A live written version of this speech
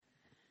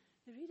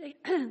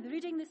The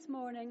reading this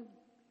morning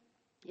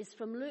is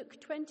from Luke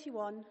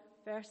 21,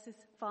 verses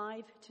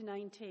 5 to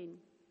 19.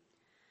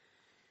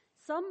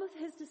 Some of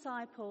his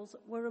disciples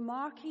were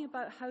remarking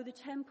about how the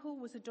temple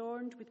was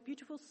adorned with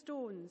beautiful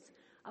stones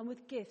and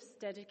with gifts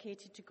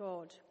dedicated to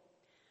God.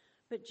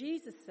 But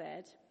Jesus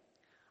said,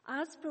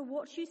 "As for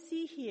what you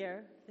see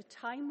here, the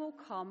time will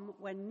come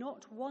when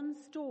not one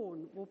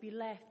stone will be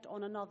left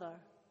on another.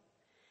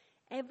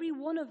 Every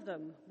one of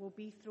them will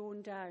be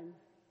thrown down."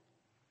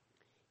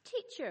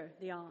 "Teacher,"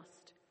 they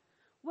asked,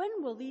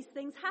 "when will these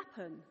things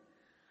happen?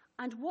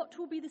 And what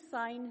will be the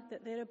sign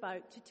that they're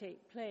about to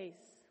take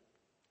place?"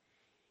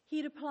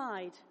 He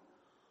replied,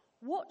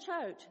 "Watch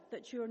out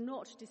that you are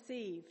not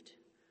deceived,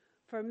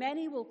 for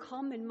many will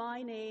come in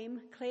my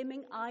name,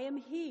 claiming I am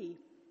he,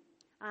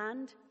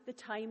 and the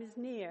time is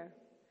near.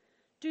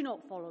 Do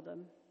not follow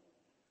them.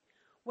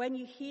 When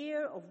you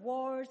hear of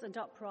wars and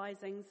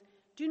uprisings,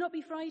 do not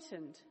be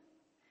frightened.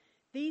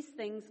 These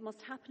things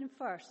must happen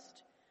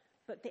first,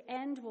 but the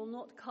end will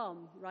not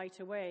come right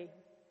away."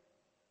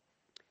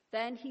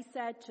 Then he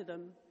said to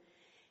them,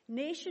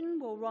 "Nation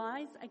will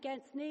rise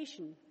against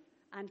nation,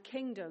 and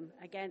kingdom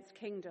against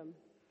kingdom.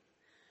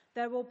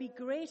 There will be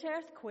great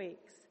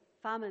earthquakes,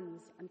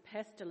 famines, and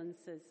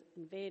pestilences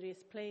in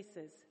various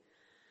places,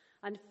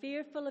 and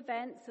fearful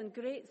events and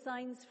great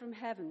signs from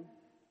heaven.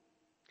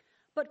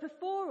 But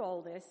before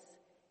all this,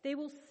 they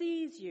will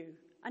seize you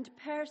and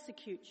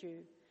persecute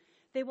you.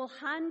 They will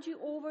hand you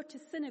over to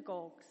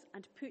synagogues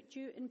and put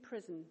you in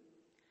prison,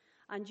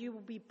 and you will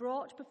be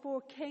brought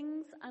before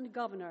kings and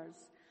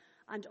governors,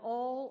 and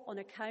all on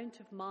account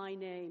of my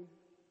name.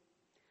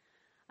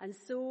 And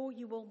so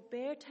you will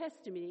bear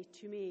testimony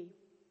to me.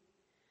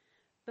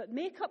 But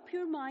make up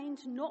your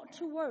mind not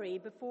to worry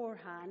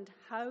beforehand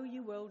how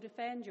you will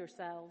defend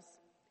yourselves,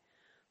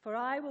 for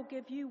I will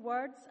give you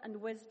words and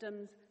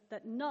wisdoms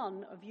that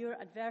none of your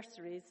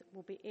adversaries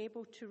will be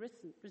able to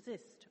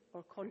resist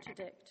or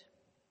contradict.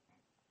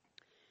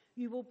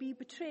 You will be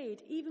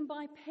betrayed even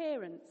by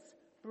parents,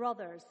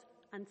 brothers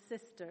and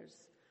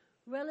sisters,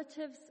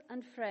 relatives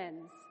and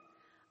friends,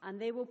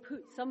 and they will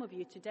put some of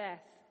you to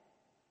death.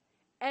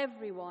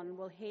 Everyone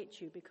will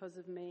hate you because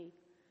of me,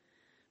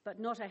 but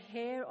not a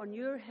hair on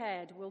your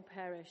head will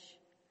perish.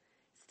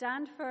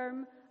 Stand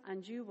firm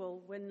and you will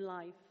win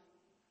life."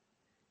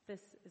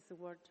 This is the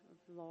word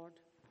of the Lord.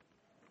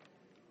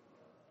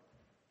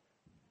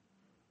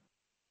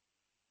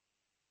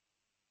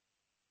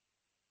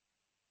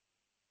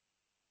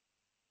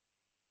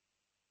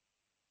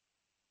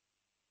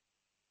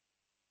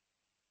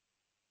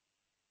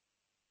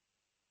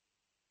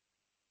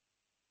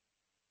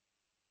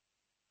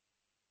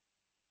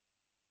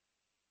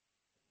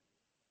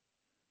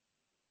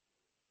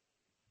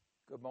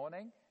 Good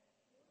morning.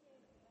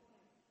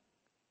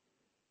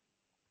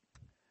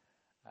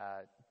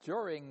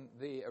 During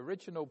the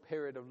original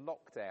period of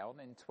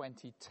lockdown in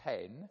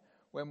 2010,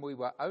 when we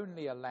were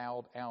only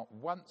allowed out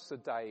once a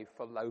day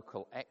for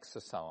local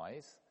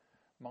exercise,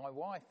 my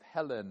wife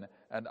Helen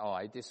and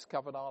I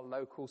discovered our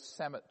local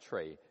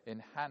cemetery in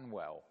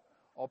Hanwell,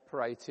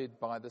 operated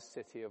by the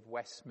City of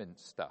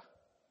Westminster.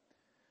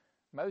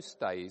 Most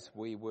days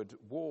we would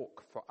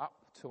walk for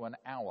up to an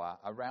hour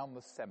around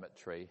the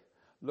cemetery,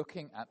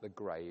 looking at the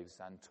graves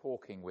and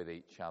talking with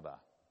each other.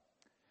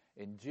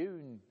 In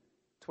June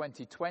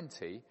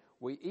 2020,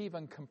 we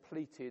even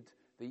completed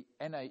the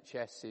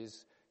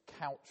NHS's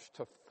Couch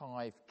to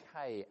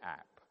 5K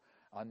app,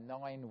 a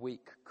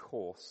 9-week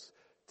course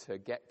to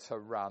get to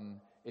run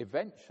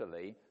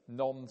eventually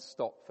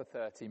non-stop for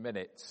 30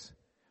 minutes,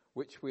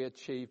 which we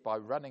achieved by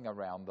running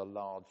around the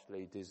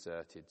largely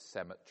deserted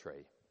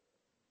cemetery.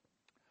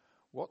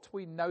 What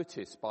we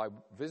noticed by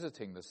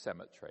visiting the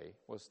cemetery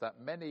was that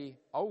many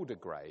older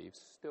graves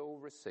still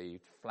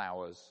received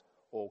flowers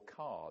or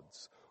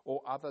cards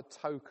or other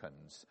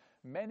tokens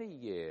many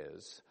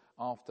years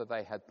after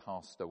they had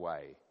passed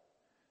away.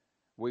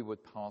 We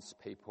would pass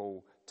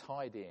people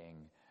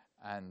tidying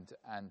and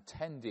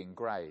tending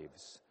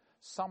graves,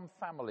 some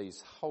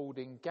families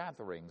holding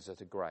gatherings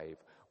at a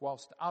grave,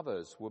 whilst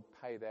others would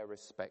pay their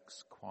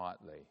respects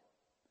quietly.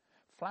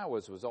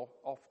 Flowers would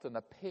often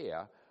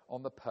appear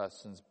on the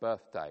person's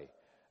birthday,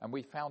 and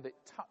we found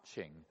it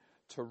touching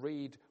to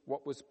read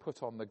what was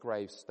put on the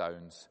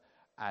gravestones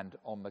and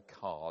on the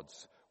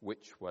cards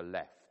which were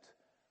left.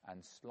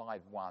 And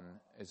slide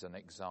 1 is an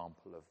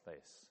example of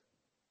this.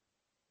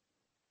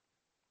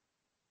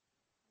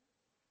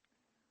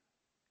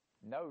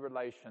 No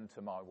relation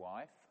to my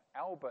wife,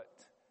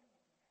 Albert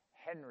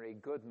Henry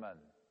Goodman,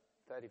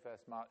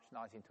 31st March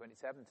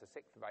 1927 to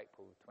 6th of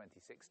April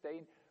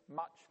 2016,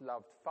 much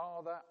loved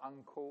father,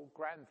 uncle,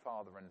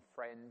 grandfather and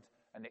friend,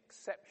 an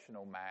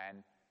exceptional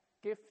man,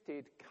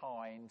 gifted,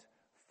 kind,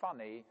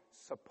 funny,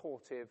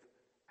 supportive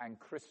and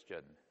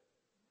Christian,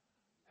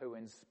 who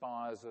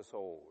inspires us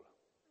all.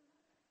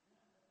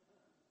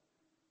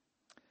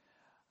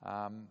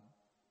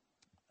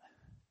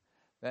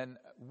 Then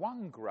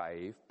one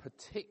grave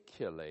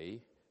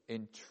particularly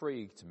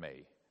intrigued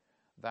me,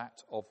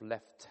 that of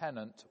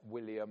Lieutenant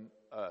William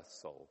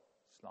Ursel.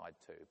 Slide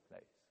 2,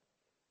 please.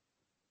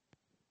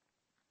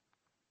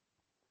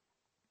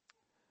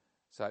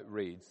 So it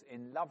reads,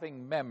 in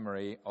loving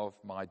memory of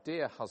my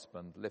dear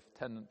husband,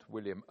 Lieutenant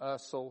William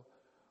Ursel,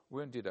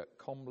 wounded at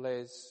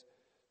Combles,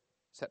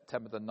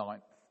 September the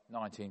 9th,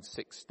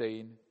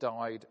 1916,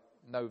 died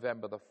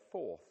November the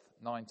 4th,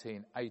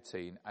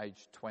 1918,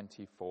 aged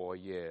 24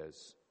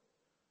 years.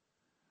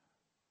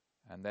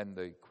 And then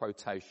the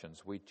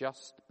quotations, we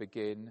just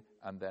begin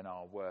and then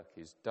our work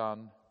is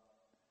done,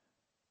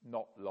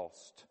 not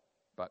lost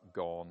but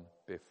gone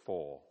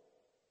before.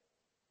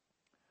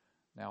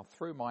 Now,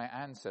 through my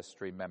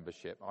ancestry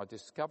membership, I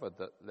discovered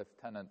that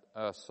Lieutenant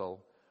Ursel,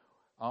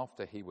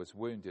 after he was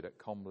wounded at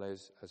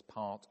Combles as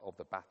part of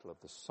the Battle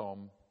of the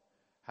Somme,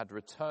 had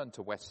returned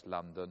to West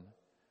London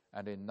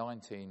and in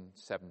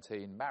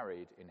 1917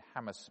 married in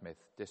Hammersmith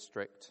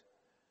district,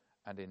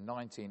 and in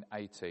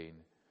 1918,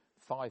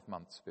 5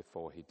 months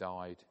before he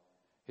died,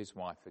 his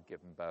wife had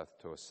given birth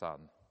to a son.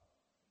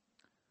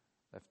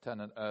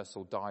 Lieutenant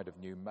Ursel died of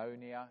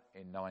pneumonia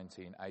in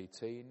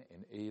 1918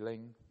 in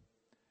Ealing.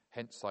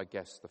 Hence, I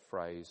guess the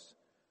phrase,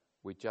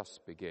 we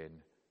just begin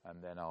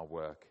and then our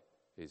work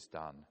is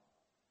done.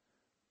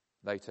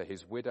 Later,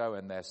 his widow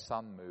and their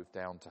son moved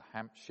down to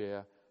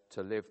Hampshire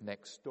to live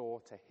next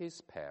door to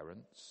his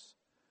parents,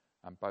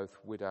 and both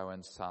widow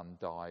and son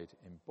died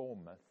in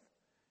Bournemouth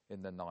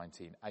in the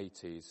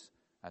 1980s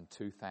and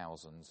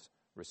 2000s,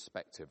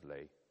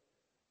 respectively,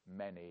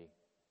 many,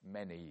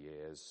 many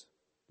years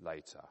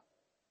later.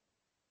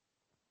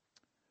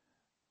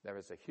 There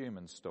is a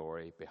human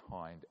story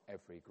behind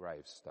every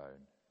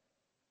gravestone.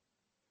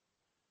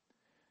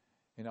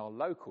 In our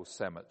local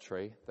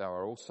cemetery, there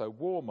are also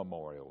war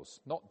memorials,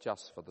 not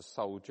just for the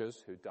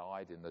soldiers who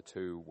died in the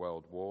 2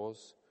 world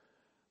wars,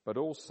 but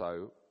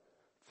also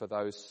for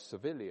those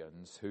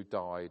civilians who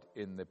died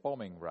in the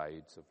bombing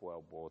raids of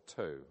World War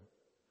II.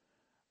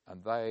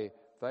 And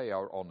they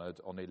are honoured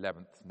on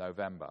 11th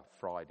November,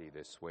 Friday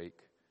this week,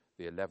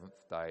 the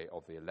 11th day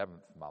of the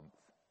 11th month,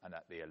 and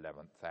at the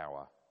 11th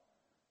hour,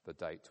 the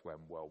date when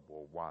World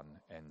War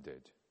I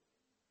ended.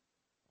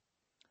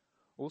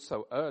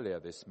 Also earlier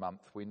this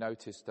month, we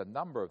noticed a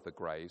number of the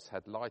graves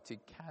had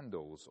lighted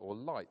candles or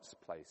lights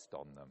placed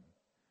on them.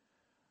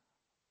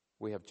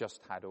 We have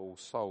just had All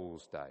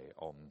Souls Day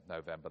on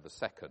November the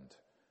 2nd,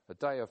 a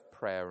day of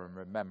prayer and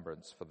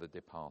remembrance for the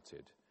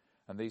departed,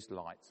 and these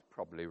lights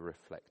probably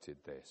reflected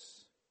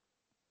this.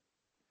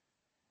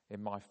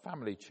 In my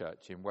family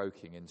church in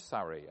Woking in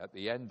Surrey, at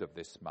the end of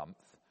this month,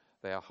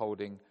 they are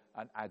holding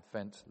an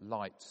Advent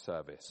light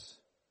service,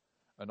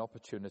 an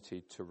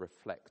opportunity to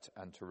reflect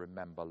and to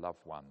remember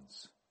loved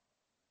ones.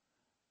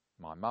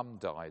 My mum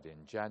died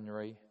in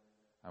January,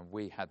 and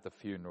we had the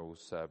funeral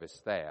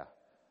service there,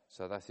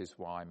 so that is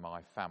why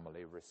my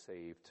family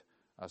received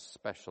a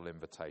special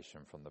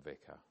invitation from the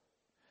vicar.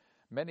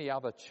 Many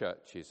other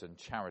churches and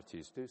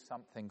charities do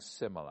something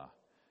similar,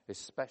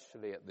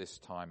 especially at this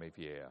time of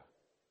year,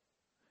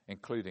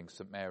 including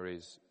St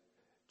Mary's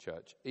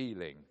Church,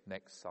 Ealing,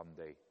 next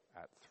Sunday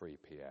at 3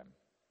 p.m.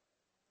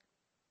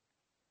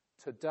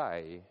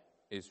 Today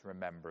is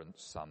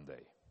Remembrance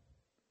Sunday.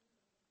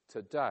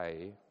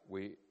 Today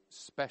we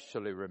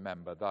specially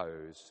remember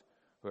those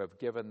who have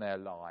given their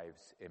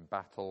lives in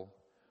battle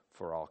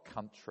for our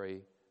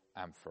country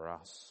and for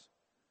us,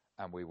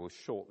 and we will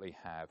shortly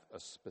have a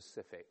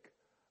specific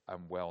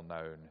and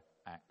well-known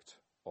act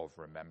of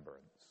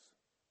remembrance.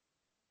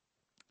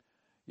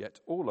 Yet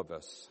all of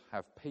us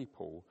have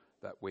people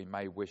that we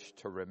may wish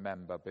to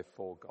remember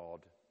before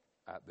God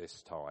at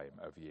this time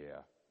of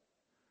year.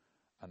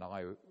 And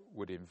I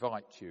would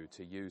invite you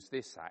to use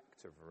this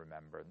act of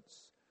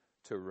remembrance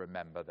to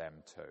remember them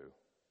too,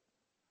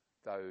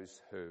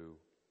 those who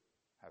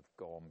have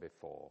gone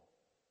before.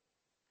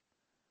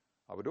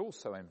 I would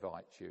also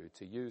invite you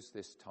to use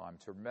this time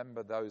to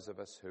remember those of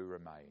us who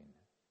remain.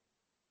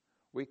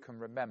 We can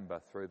remember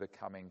through the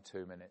coming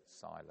 2 minutes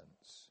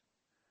silence.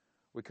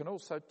 We can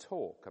also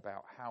talk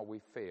about how we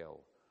feel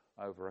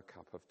over a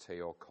cup of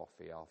tea or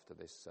coffee after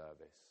this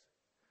service.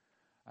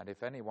 And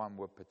if anyone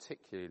would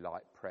particularly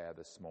like prayer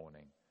this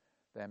morning,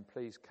 then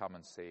please come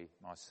and see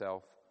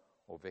myself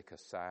or Vicar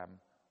Sam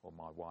or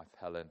my wife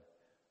Helen,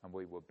 and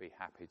we would be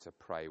happy to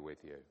pray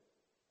with you.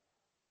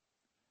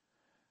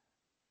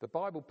 The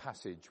Bible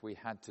passage we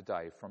had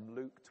today from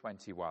Luke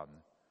 21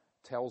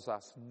 tells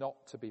us not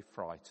to be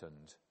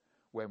frightened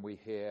when we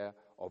hear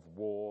of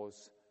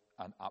wars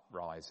and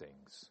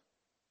uprisings,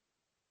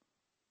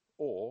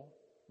 or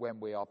when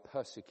we are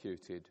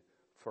persecuted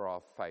for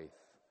our faith,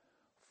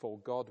 for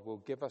God will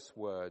give us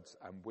words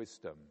and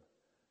wisdom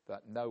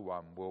that no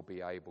one will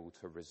be able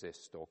to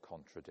resist or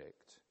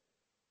contradict.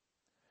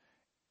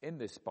 In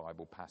this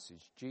Bible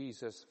passage,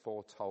 Jesus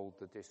foretold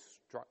the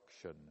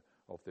destruction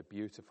of the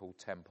beautiful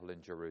temple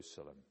in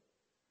Jerusalem,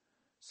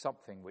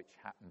 something which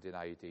happened in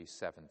AD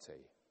 70.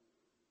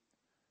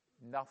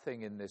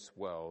 Nothing in this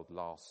world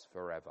lasts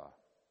forever.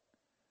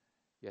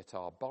 Yet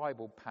our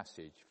Bible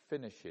passage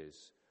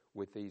finishes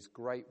with these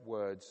great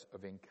words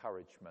of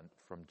encouragement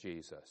from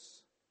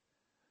Jesus.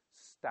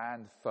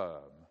 Stand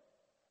firm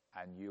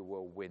and you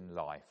will win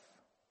life.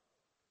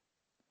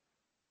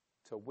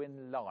 To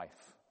win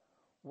life,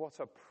 What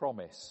a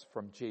promise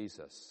from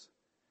Jesus.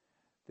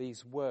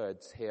 These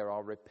words here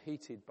are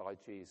repeated by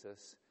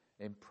Jesus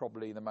in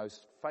probably the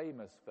most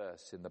famous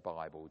verse in the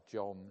Bible,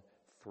 John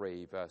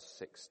 3 verse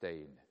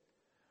 16.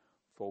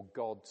 For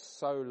God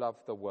so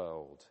loved the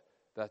world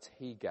that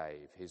he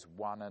gave his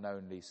one and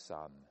only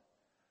Son,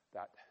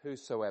 that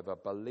whosoever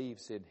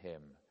believes in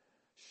him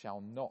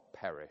shall not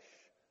perish,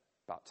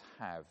 but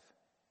have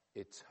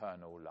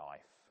eternal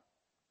life.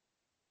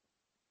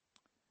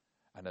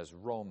 And as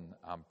Ron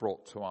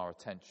brought to our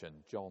attention,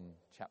 John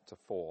chapter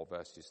 4,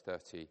 verses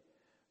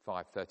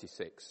 35,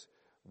 36,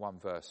 one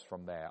verse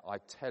from there. I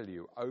tell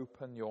you,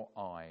 open your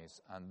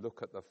eyes and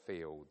look at the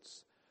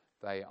fields.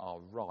 They are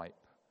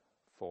ripe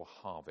for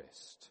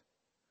harvest.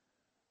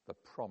 The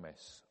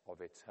promise of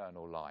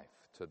eternal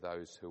life to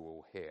those who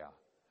will hear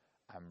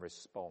and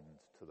respond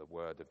to the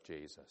word of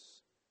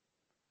Jesus.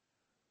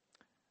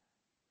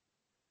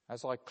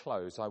 As I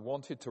close, I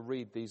wanted to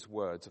read these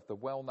words of the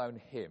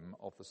well-known hymn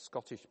of the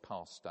Scottish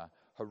pastor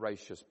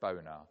Horatius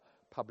Bonar,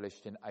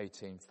 published in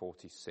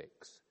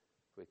 1846.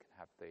 If we can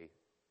have the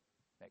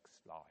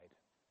next slide.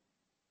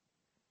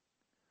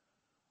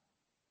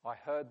 I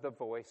heard the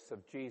voice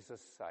of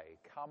Jesus say,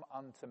 "Come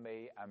unto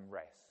me and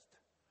rest.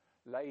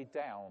 Lay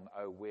down,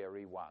 O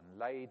weary one,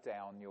 lay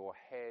down your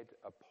head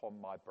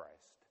upon my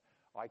breast."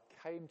 I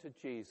came to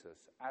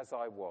Jesus as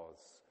I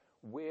was,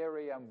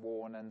 weary and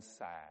worn and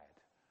sad.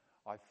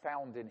 I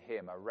found in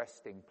him a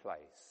resting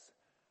place,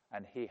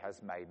 and he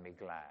has made me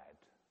glad.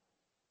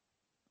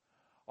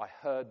 I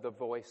heard the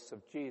voice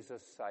of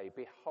Jesus say,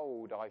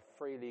 "Behold, I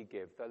freely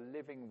give the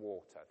living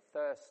water,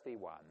 thirsty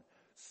one,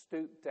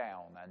 stoop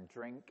down and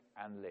drink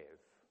and live."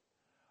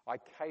 I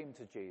came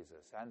to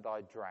Jesus and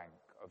I drank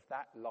of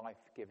that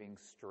life-giving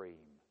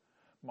stream.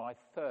 My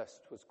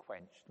thirst was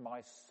quenched,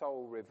 my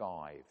soul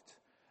revived,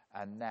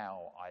 and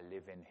now I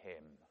live in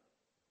him.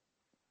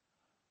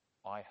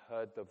 I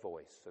heard the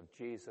voice of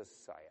Jesus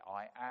say,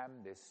 "I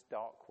am this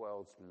dark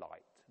world's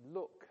light.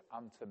 Look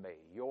unto me,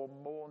 your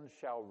morn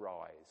shall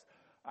rise,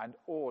 and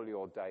all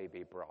your day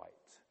be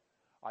bright."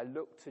 I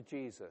looked to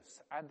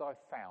Jesus, and I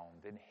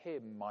found in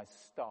him my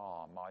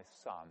star, my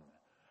sun,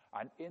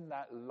 and in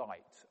that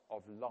light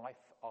of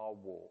life I'll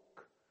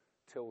walk,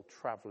 till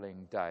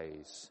travelling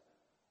days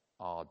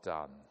are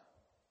done.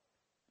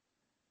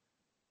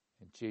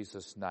 In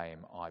Jesus'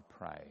 name I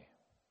pray.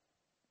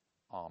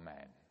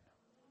 Amen.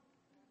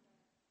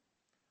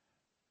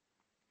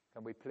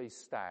 Can we please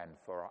stand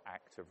for our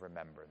act of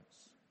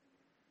remembrance?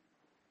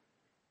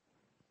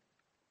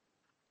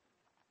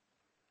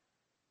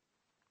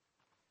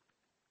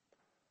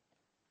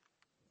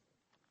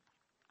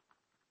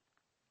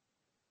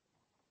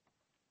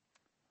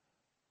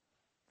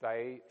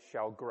 They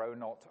shall grow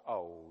not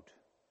old,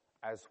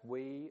 as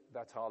we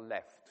that are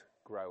left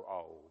grow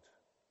old.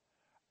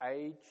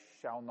 Age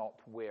shall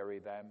not weary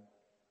them,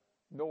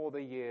 nor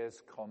the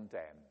years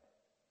condemn.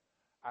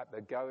 At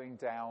the going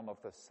down of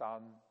the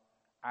sun,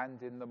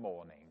 and in the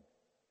morning,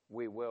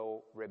 we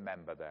will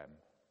remember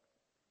them.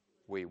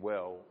 We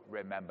will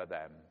remember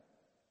them.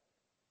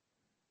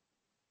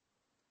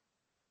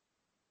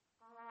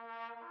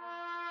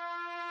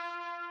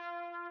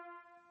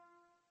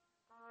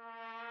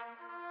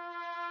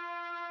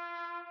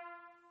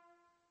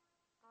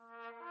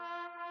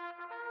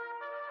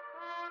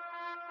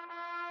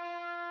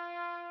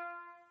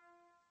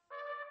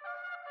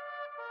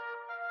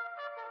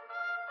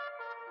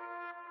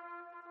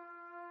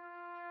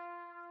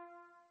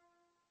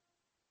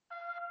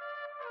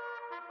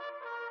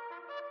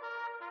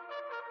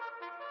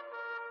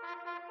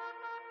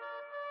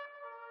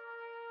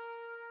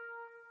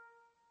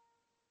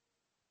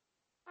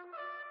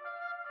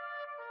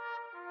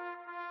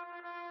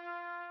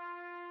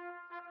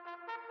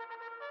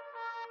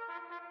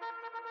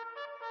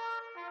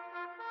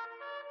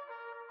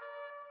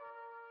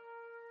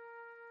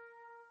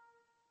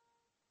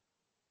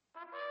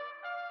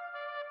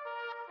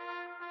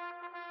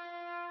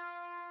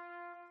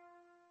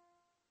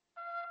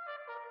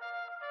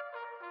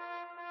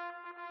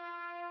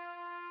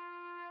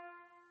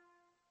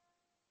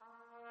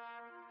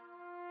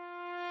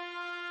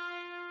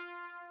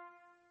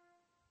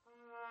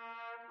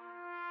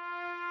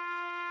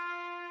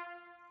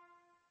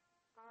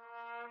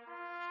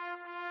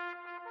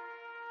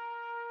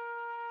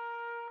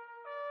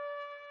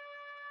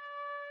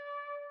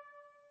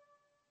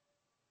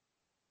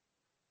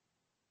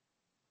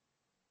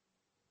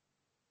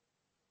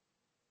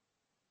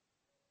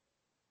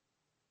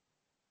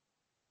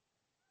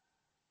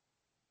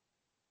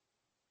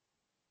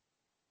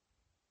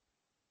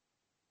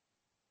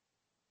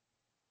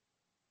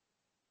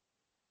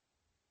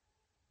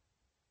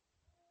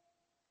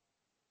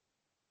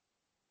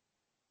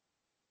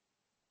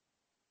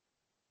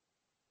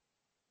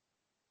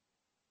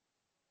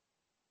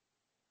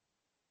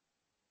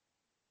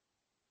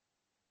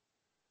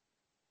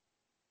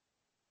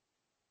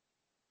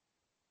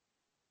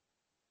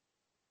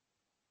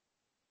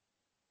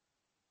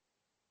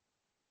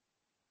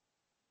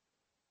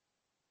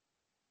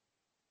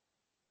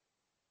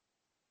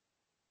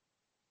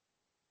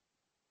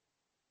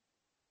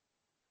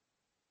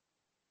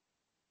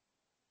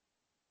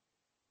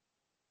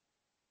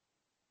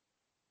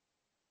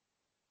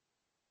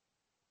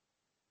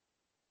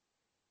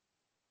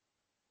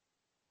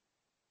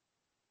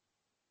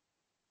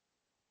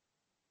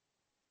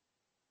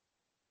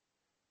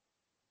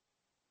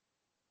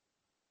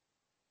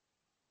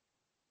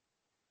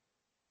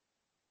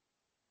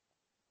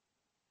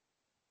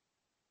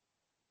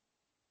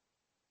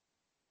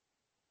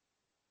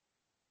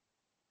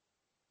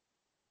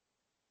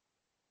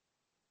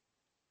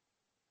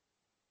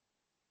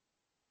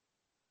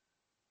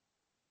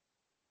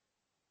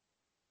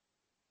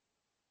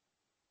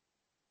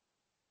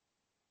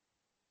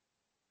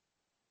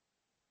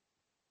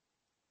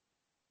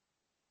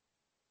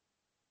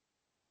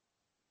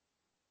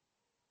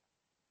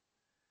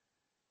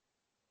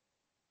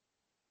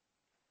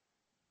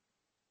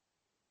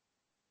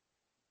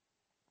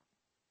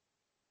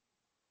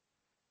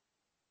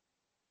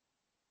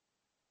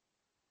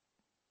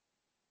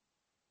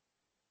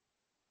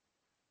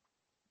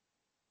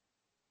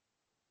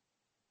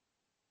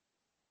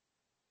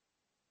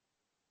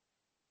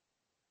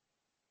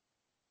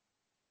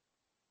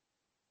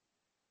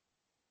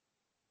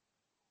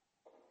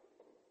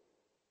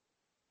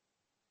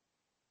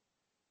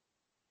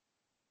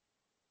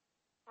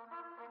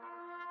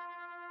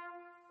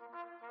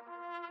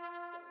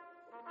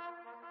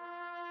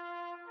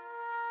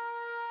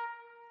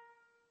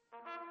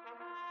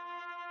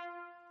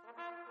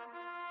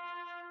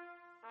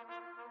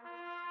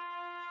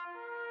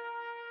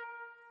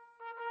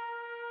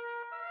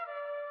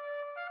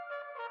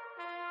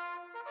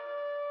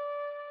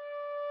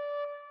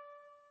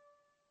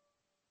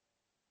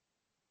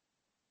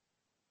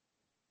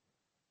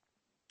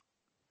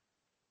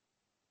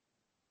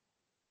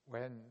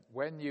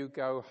 When you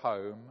go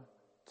home,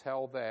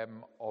 tell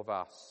them of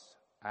us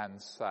and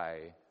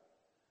say,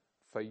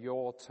 for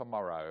your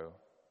tomorrow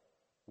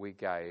we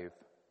gave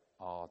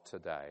our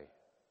today.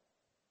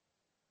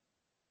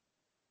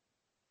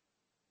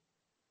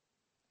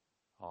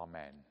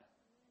 Amen.